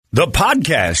The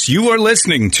podcast you are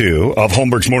listening to of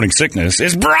Holmberg's Morning Sickness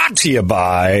is brought to you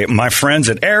by my friends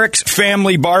at Eric's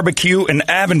Family Barbecue in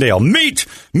Avondale. Meet,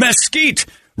 mesquite,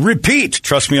 repeat.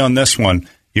 Trust me on this one.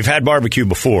 You've had barbecue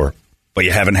before, but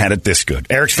you haven't had it this good.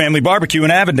 Eric's Family Barbecue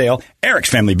in Avondale,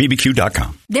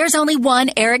 ericsfamilybbq.com. There's only one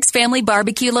Eric's Family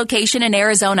Barbecue location in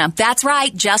Arizona. That's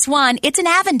right, just one. It's in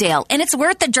Avondale, and it's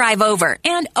worth the drive over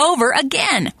and over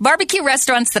again. Barbecue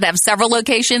restaurants that have several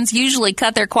locations usually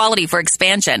cut their quality for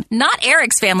expansion. Not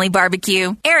Eric's Family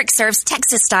Barbecue. Eric serves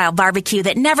Texas-style barbecue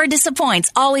that never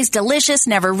disappoints, always delicious,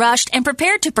 never rushed, and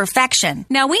prepared to perfection.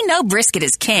 Now, we know brisket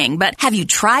is king, but have you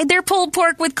tried their pulled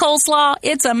pork with coleslaw?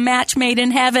 It's a match made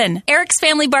in heaven. Eric's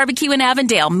Family Barbecue in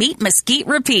Avondale. Meet, mesquite,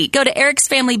 repeat. Go to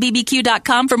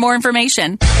ericsfamilybbq.com for more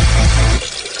information.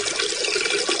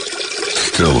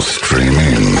 Still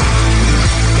streaming.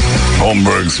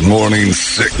 Holmberg's Morning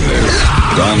Sickness.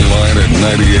 Online at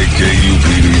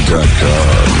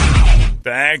 98kupd.com.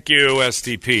 Thank you,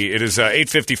 STP. It is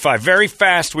 8:55. Very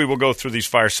fast we will go through these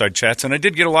fireside chats, and I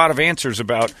did get a lot of answers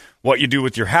about what you do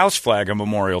with your house flag on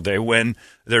Memorial Day when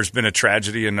there's been a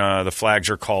tragedy and the flags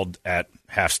are called at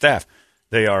half-staff.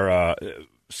 They are,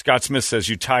 Scott Smith says,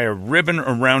 you tie a ribbon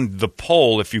around the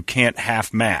pole if you can't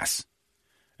half-mass.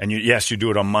 And yes, you do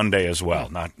it on Monday as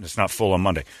well. It's not full on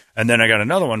Monday. And then I got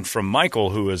another one from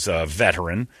Michael, who is a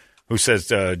veteran, who says,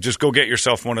 just go get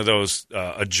yourself one of those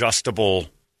adjustable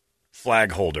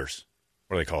flag holders.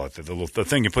 What do they call it? The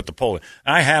thing you put the pole in.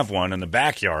 I have one in the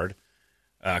backyard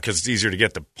because it's easier to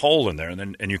get the pole in there,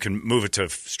 and you can move it to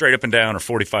straight up and down or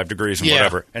 45 degrees and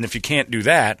whatever. And if you can't do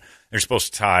that, you're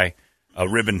supposed to tie a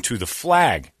ribbon to the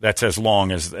flag that's as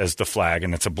long as the flag,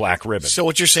 and it's a black ribbon. So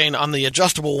what you're saying on the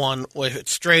adjustable one, if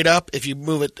it's straight up, if you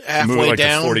move it halfway move it like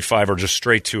down, to 45 or just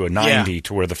straight to a 90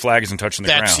 to where the flag isn't touching the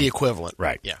ground. That's the equivalent,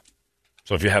 right? Yeah.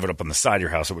 So if you have it up on the side of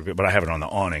your house, it would be, but I have it on the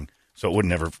awning, so it would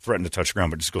never threaten to touch the ground,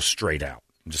 but just go straight out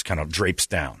and just kind of drapes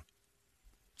down.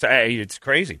 So hey, it's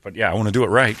crazy, but yeah, I want to do it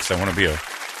right because I want to be a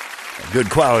good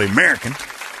quality American.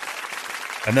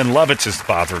 And then Lovitz is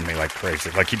bothering me like crazy,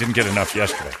 like he didn't get enough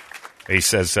yesterday. He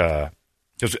says,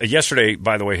 because yesterday,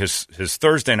 by the way, his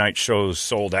Thursday night shows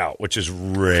sold out, which is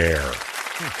rare,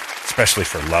 especially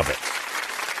for Lovitz.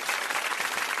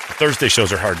 The Thursday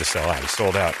shows are hard to sell out. He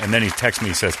sold out. And then he texts me,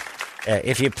 he says,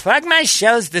 if you plug my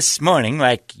shows this morning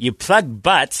like you plug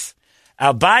butts,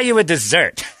 I'll buy you a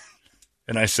dessert.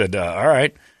 And I said, all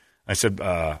right. I said,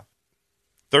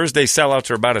 Thursday sellouts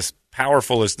are about as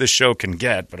powerful as this show can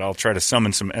get, but I'll try to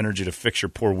summon some energy to fix your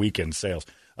poor weekend sales.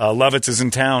 Lovitz is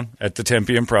in town at the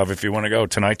Tempe Improv if you want to go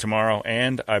tonight, tomorrow,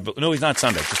 and no, he's not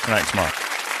Sunday, just tonight and tomorrow.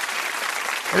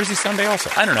 Or is he Sunday also?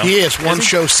 I don't know. He is. One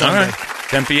show Sunday. Right.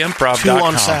 TempeImprov.com. 2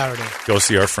 on Saturday. Go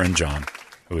see our friend John,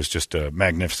 who is just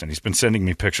magnificent. He's been sending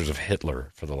me pictures of Hitler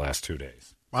for the last 2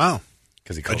 days. Wow.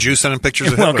 He A Jew sending pictures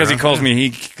of Hitler? Well, because he calls me,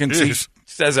 he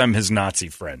says I'm his Nazi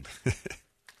friend.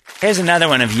 Here's another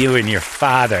one of you and your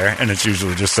father, and it's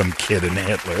usually just some kid in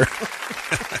Hitler.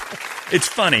 It's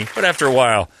funny, but after a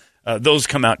while, those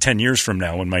come out 10 years from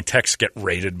now when my texts get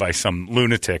raided by some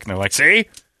lunatic, and they're like, see?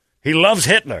 He loves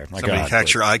Hitler. Somebody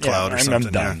hacked your iCloud or something.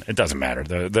 I'm done. Yeah. It doesn't matter.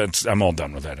 I'm all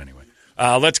done with that anyway.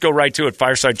 Let's go right to it.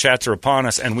 Fireside chats are upon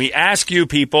us, and we ask you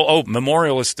people,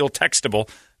 Memorial is still textable,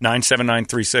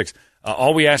 97936.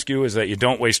 All we ask you is that you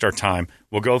don't waste our time.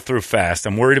 We'll go through fast.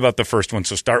 I'm worried about the first one,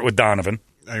 so start with Donovan.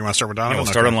 Oh, you want to start with Donovan? Yeah,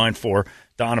 we'll start on line 4.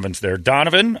 Donovan's there.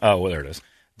 Donovan, there it is.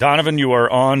 Donovan, you are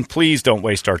on. Please don't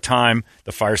waste our time.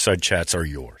 The fireside chats are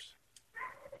yours.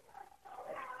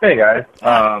 Hey, guys.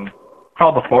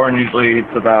 Called before, and usually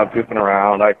it's about goofing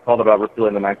around. I called about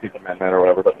repealing the 19th Amendment or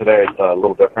whatever, but today it's a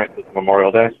little different. It's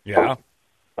Memorial Day. Yeah.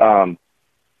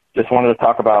 Just wanted to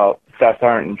talk about Staff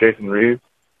Sergeant Jason Reeves.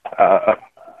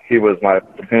 He was my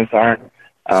platoon sergeant.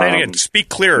 Say it again. Speak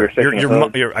clearer.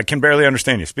 I can barely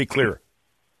understand you. Speak clearer.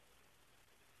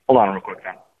 Hold on real quick,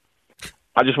 John.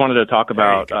 I just wanted to talk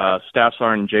about Staff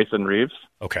Sergeant Jason Reeves.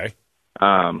 Okay.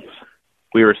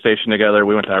 We were stationed together.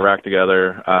 We went to Iraq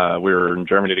together. We were in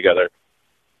Germany together.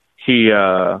 He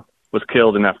was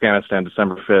killed in Afghanistan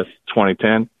December 5th,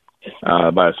 2010,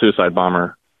 by a suicide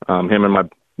bomber. Him and my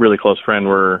really close friend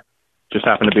just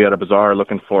happened to be at a bazaar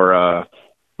looking for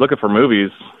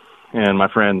movies, and my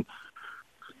friend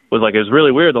was like, it was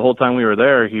really weird. The whole time we were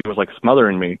there, he was like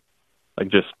smothering me, like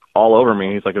just all over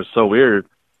me. He's like, it was so weird.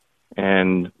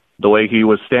 And the way he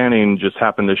was standing just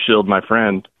happened to shield my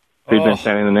friend. If he'd been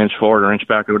standing an inch forward or inch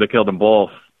back, it would have killed them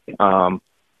both. My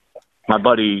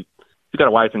buddy, he's got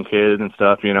a wife and kids and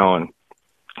stuff, and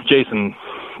Jason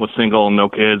was single and no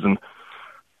kids, and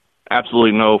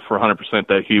absolutely know for 100%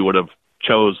 that he would have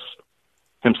chose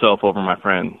himself over my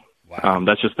friend. Wow.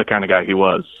 That's just the kind of guy he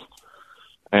was.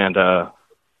 And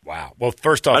wow. Well,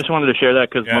 first off, I just wanted to share that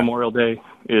because Memorial Day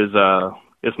is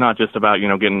it's not just about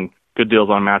getting good deals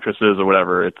on mattresses or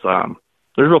whatever. It's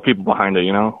there's real people behind it,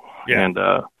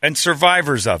 Yeah. And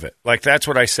survivors of it. Like, that's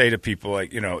what I say to people.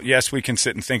 Like, yes, we can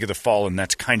sit and think of the fallen.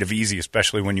 That's kind of easy,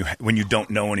 especially when you don't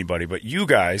know anybody. But you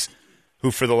guys,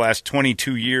 who for the last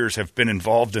 22 years have been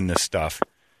involved in this stuff,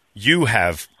 you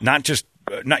have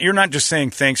you're not just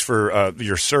saying thanks for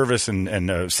your service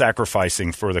and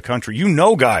sacrificing for the country. You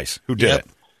know guys who did it.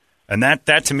 And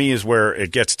that to me is where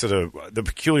it gets to the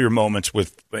peculiar moments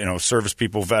with service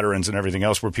people, veterans, and everything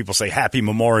else, where people say Happy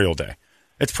Memorial Day.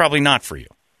 It's probably not for you.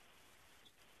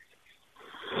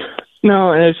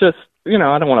 No, and it's just I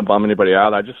don't want to bum anybody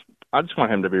out. I just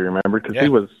want him to be remembered because he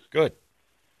was good.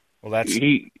 Well,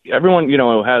 everyone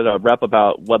had a rep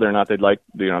about whether or not they'd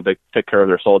they take care of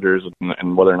their soldiers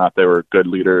and whether or not they were good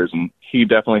leaders, and he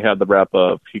definitely had the rep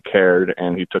of he cared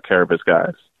and he took care of his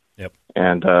guys. Yep.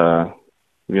 And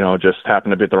just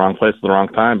happened to be at the wrong place at the wrong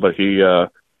time, but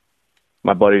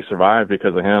my buddy survived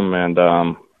because of him, and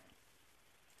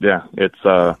it's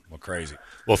well, crazy.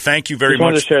 Well, thank you very much.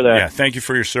 Wanted to share that. Yeah, thank you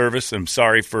for your service. I'm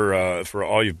sorry for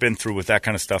all you've been through with that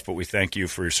kind of stuff, but we thank you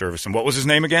for your service. And what was his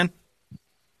name again?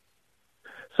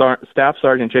 Staff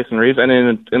Sergeant Jason Reeves. And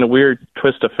in a weird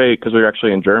twist of fate, because we were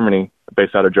actually in Germany,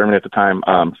 based out of Germany at the time,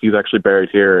 he's actually buried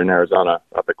here in Arizona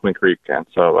up at Queen Creek. And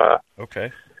so,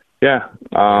 okay. Yeah.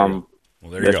 Well,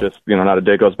 there you go. Just, not a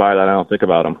day goes by that I don't think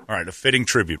about him. All right, a fitting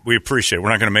tribute. We appreciate it. We're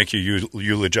not going to make you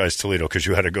eulogize Toledo because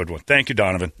you had a good one. Thank you,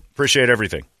 Donovan. Appreciate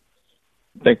everything.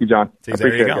 Thank you, John. See,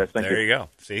 there you go. It, guys. There you go.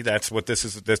 See, that's what this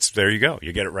is. There you go.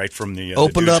 You get it right from the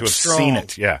opened the up who have strong. Seen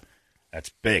it. Yeah, that's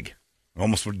big. You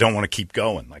almost don't want to keep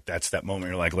going. Like, that's that moment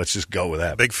you're like, let's just go with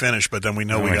that. Big finish, but then we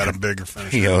know we got a bigger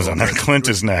finish. He goes on there. Clint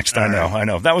is next. I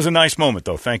know. That was a nice moment,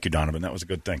 though. Thank you, Donovan. That was a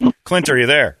good thing. Clint, are you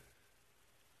there?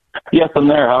 Yes, I'm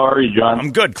there. How are you, John?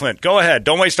 I'm good, Clint. Go ahead.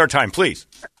 Don't waste our time, please.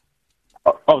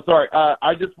 Oh, sorry.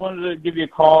 I just wanted to give you a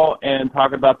call and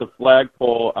talk about the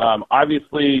flagpole.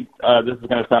 Obviously, this is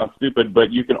going to sound stupid,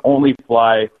 but you can only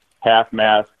fly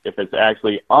half-mast if it's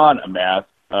actually on a mast.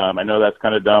 I know that's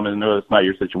kind of dumb, and I know that's not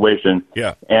your situation.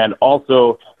 Yeah. And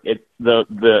also,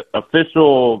 the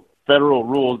official federal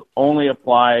rules only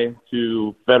apply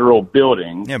to federal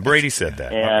buildings. Yeah, Brady said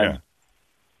that. And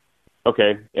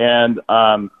okay, and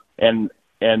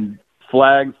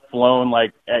flags flown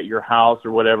like at your house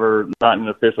or whatever, not in an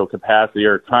official capacity,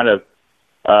 are kind of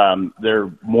they're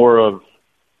more of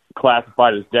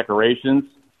classified as decorations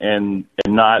and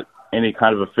not any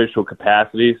kind of official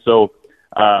capacity. So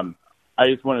I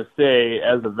just want to say,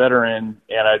 as a veteran,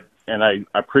 and I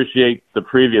appreciate the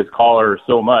previous caller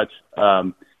so much.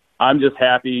 I'm just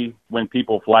happy when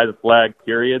people fly the flag,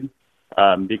 period,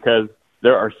 because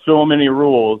there are so many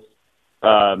rules.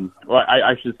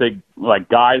 I should say, like,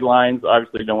 guidelines.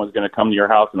 Obviously, no one's going to come to your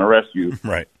house and arrest you.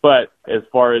 Right. But as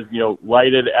far as,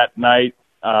 lighted at night,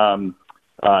 worn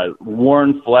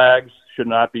flags should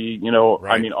not be,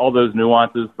 right. I mean, all those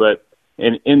nuances. But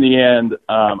in the end,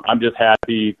 I'm just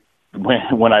happy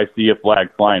when I see a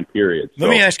flag flying, period. Let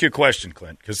me ask you a question,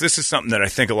 Clint, because this is something that I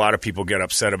think a lot of people get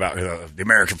upset about. The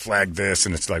American flag, this,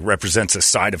 and it's like represents a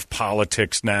side of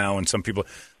politics now. And some people,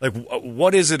 like,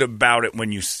 what is it about it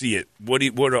when you see it? What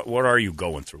are you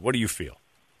going through? What do you feel?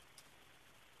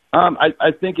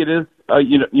 I think it is,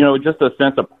 just a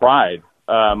sense of pride,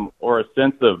 or a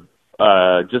sense of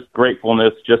just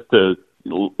gratefulness, just to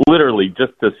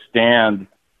stand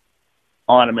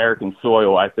on American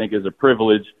soil. I think is a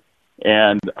privilege.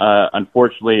 And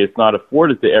unfortunately, it's not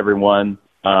afforded to everyone.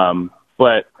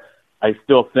 But I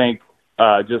still think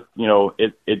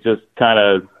it just kind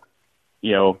of,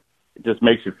 it just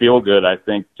makes you feel good. I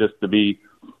think just to be,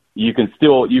 you can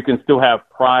still have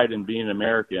pride in being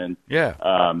American. Yeah.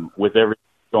 With everything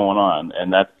going on,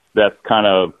 and that's kind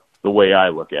of the way I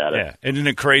look at it. Yeah, isn't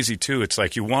it crazy too? It's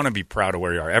like you want to be proud of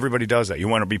where you are. Everybody does that. You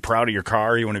want to be proud of your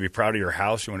car. You want to be proud of your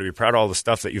house. You want to be proud of all the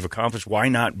stuff that you've accomplished. Why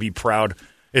not be proud?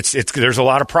 It's there's a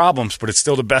lot of problems, but it's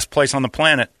still the best place on the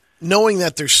planet. Knowing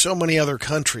that there's so many other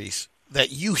countries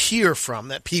that you hear from,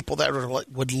 that people that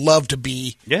would love to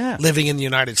be living in the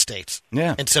United States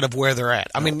instead of where they're at.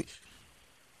 I mean,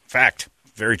 fact.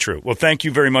 Very true. Well, thank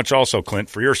you very much also, Clint,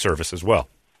 for your service as well.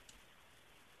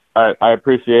 I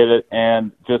appreciate it,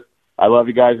 and just I love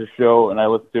you guys' show, and I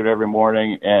listen to it every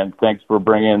morning, and thanks for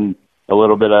bringing a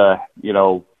little bit of,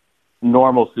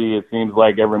 normalcy, it seems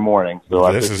like, every morning. So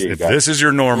if this is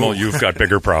your normal, you've got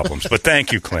bigger problems. But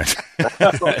thank you, Clint.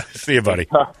 See you, buddy.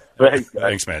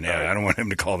 Thanks, man. Yeah, I don't want him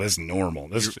to call this normal.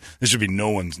 This should be no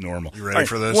one's normal. You ready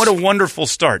for this? What a wonderful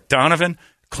start. Donovan,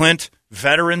 Clint,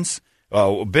 veterans,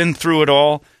 been through it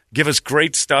all. give us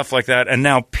great stuff like that. And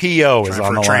now P.O. is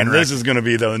on the line. This is going to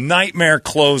be the nightmare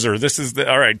closer. This is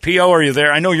all right, P.O., are you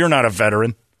there? I know you're not a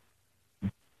veteran.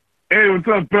 Hey, what's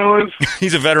up, fellas?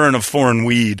 He's a veteran of foreign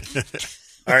weed.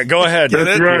 All right, go ahead.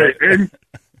 That's right.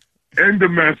 And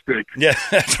domestic. Yeah,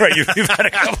 that's right. You've had a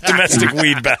couple domestic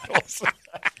weed battles.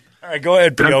 All right, go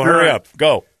ahead, P.O. Hurry up.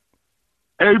 Go.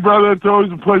 Hey, brother, it's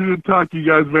always a pleasure to talk to you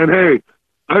guys, man. Hey,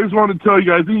 I just wanted to tell you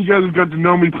guys, I think you guys have got to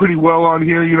know me pretty well on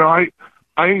here. You know, I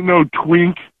ain't no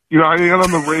twink. You know, I ain't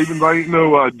on the Ravens. I ain't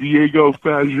no Diego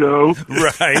Faggio.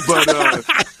 Right. But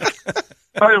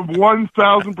I am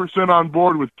 1,000% on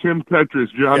board with Kim Petras,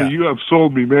 Johnny. Yeah. You have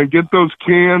sold me, man. Get those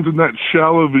cans and that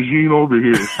shallow vagine over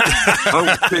here.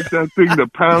 I will take that thing to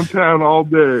Pound Town all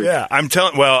day. Yeah, I'm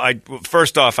telling. Well,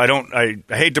 first off, I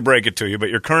hate to break it to you, but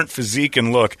your current physique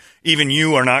and look, even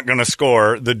you are not going to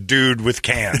score the dude with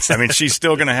cans. I mean, she's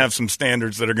still going to have some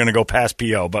standards that are going to go past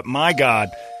P.O. But my God,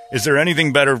 is there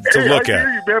anything better to look at? I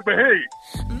hear you, man, but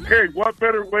hey, what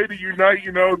better way to unite,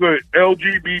 you know, the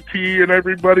LGBT and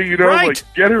everybody, you know, right.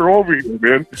 Like, get her over here,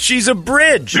 man. She's a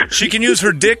bridge. She can use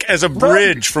her dick as a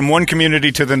bridge from one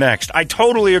community to the next. I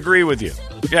totally agree with you.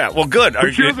 Yeah, well, good.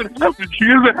 But she doesn't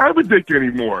have a dick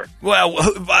anymore. Well,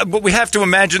 but we have to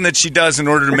imagine that she does in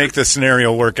order to make the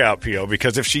scenario work out, P.O.,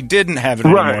 because if she didn't have it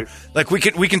anymore, like we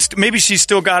can maybe she's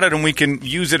still got it and we can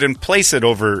use it and place it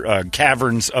over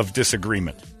caverns of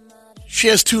disagreement. She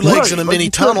has two legs in a mini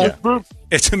tunnel.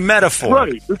 It's a metaphor.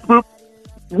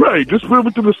 Right. Just move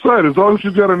it to the side. As long as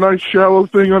she's got a nice shallow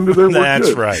thing under there, that's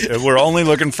good. Right. We're only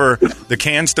looking for the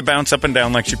cans to bounce up and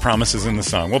down like she promises in the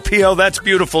song. Well, P.O., that's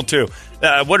beautiful, too.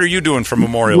 What are you doing for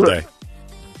Memorial Day?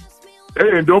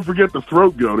 Hey, and don't forget the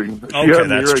throat goating. Okay,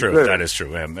 that's true. There. That is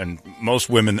true. And most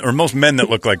women, or most men that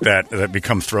look like that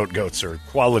become throat goats are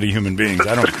quality human beings.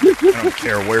 I don't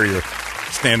care where you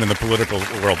stand in the political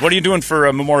world. What are you doing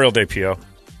for Memorial Day, P.O.?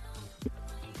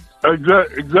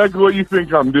 Exactly what you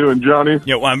think I'm doing, Johnny.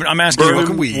 Yeah, well, I'm asking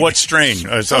you what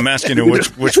strain. So I'm asking you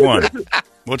which one.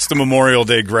 What's the Memorial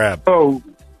Day grab? Oh,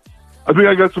 I think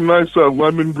I got some nice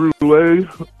lemon brulee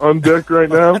on deck right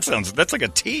now. That's like a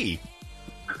tea.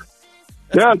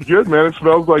 Yeah, it's good, man. It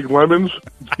smells like lemons.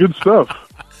 It's good stuff.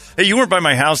 Hey, you weren't by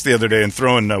my house the other day and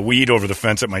throwing weed over the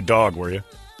fence at my dog, were you?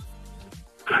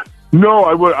 No,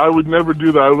 I would never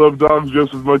do that. I love dogs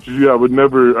just as much as you. I would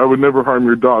never harm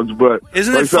your dogs. But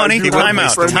isn't it funny? Time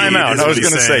out. I was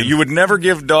going to say you would never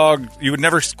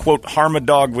quote harm a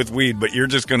dog with weed, but you're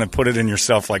just going to put it in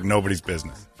yourself like nobody's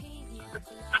business.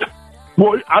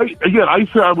 Well, I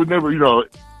say I would never. You know,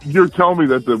 you're telling me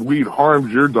that the weed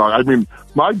harms your dog. I mean,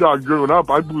 my dog growing up,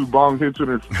 I blew bong hits in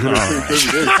her face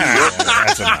every day.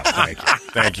 That's enough.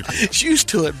 Thank you. She's used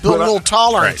to it. Build a little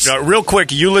tolerance. Right. Real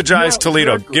quick, eulogize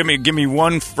Toledo. Exactly. Give me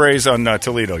one phrase on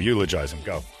Toledo. Eulogize him.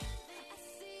 Go.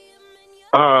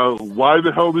 Why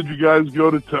the hell did you guys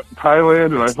go to Thailand?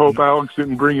 And I hope Alex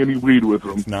didn't bring any weed with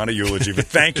him. It's not a eulogy, but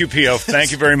thank you, P.O.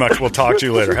 Thank you very much. We'll talk to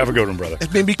you later. Have a good one, brother.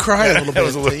 It made me cry a little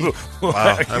bit.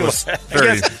 Wow, that was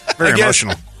very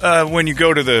emotional. When you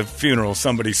go to the funeral,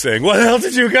 somebody saying, "What the hell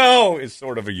did you go?" is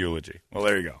sort of a eulogy. Well,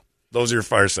 there you go. Those are your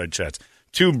fireside chats.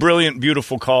 Two brilliant,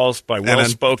 beautiful calls by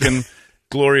well-spoken,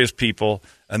 glorious people,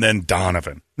 and then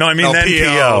Donovan. No, I mean then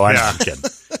P.O. I'm kidding.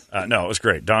 No, it was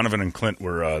great. Donovan and Clint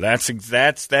were. That should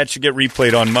get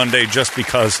replayed on Monday, just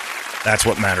because that's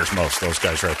what matters most. Those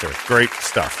guys right there, great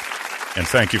stuff. And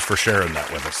thank you for sharing that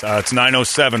with us. It's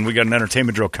 9:07. We got an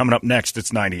entertainment drill coming up next.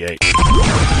 It's 98.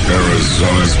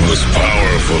 Arizona's most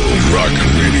powerful rock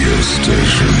radio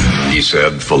station. He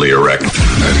said, fully erect. 98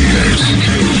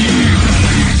 KUPD.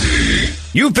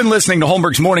 You've been listening to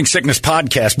Holmberg's Morning Sickness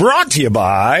Podcast, brought to you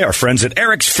by our friends at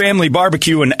Eric's Family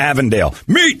Barbecue in Avondale.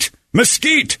 Meet,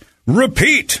 mesquite,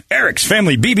 repeat.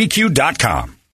 Eric'sFamilyBBQ.com.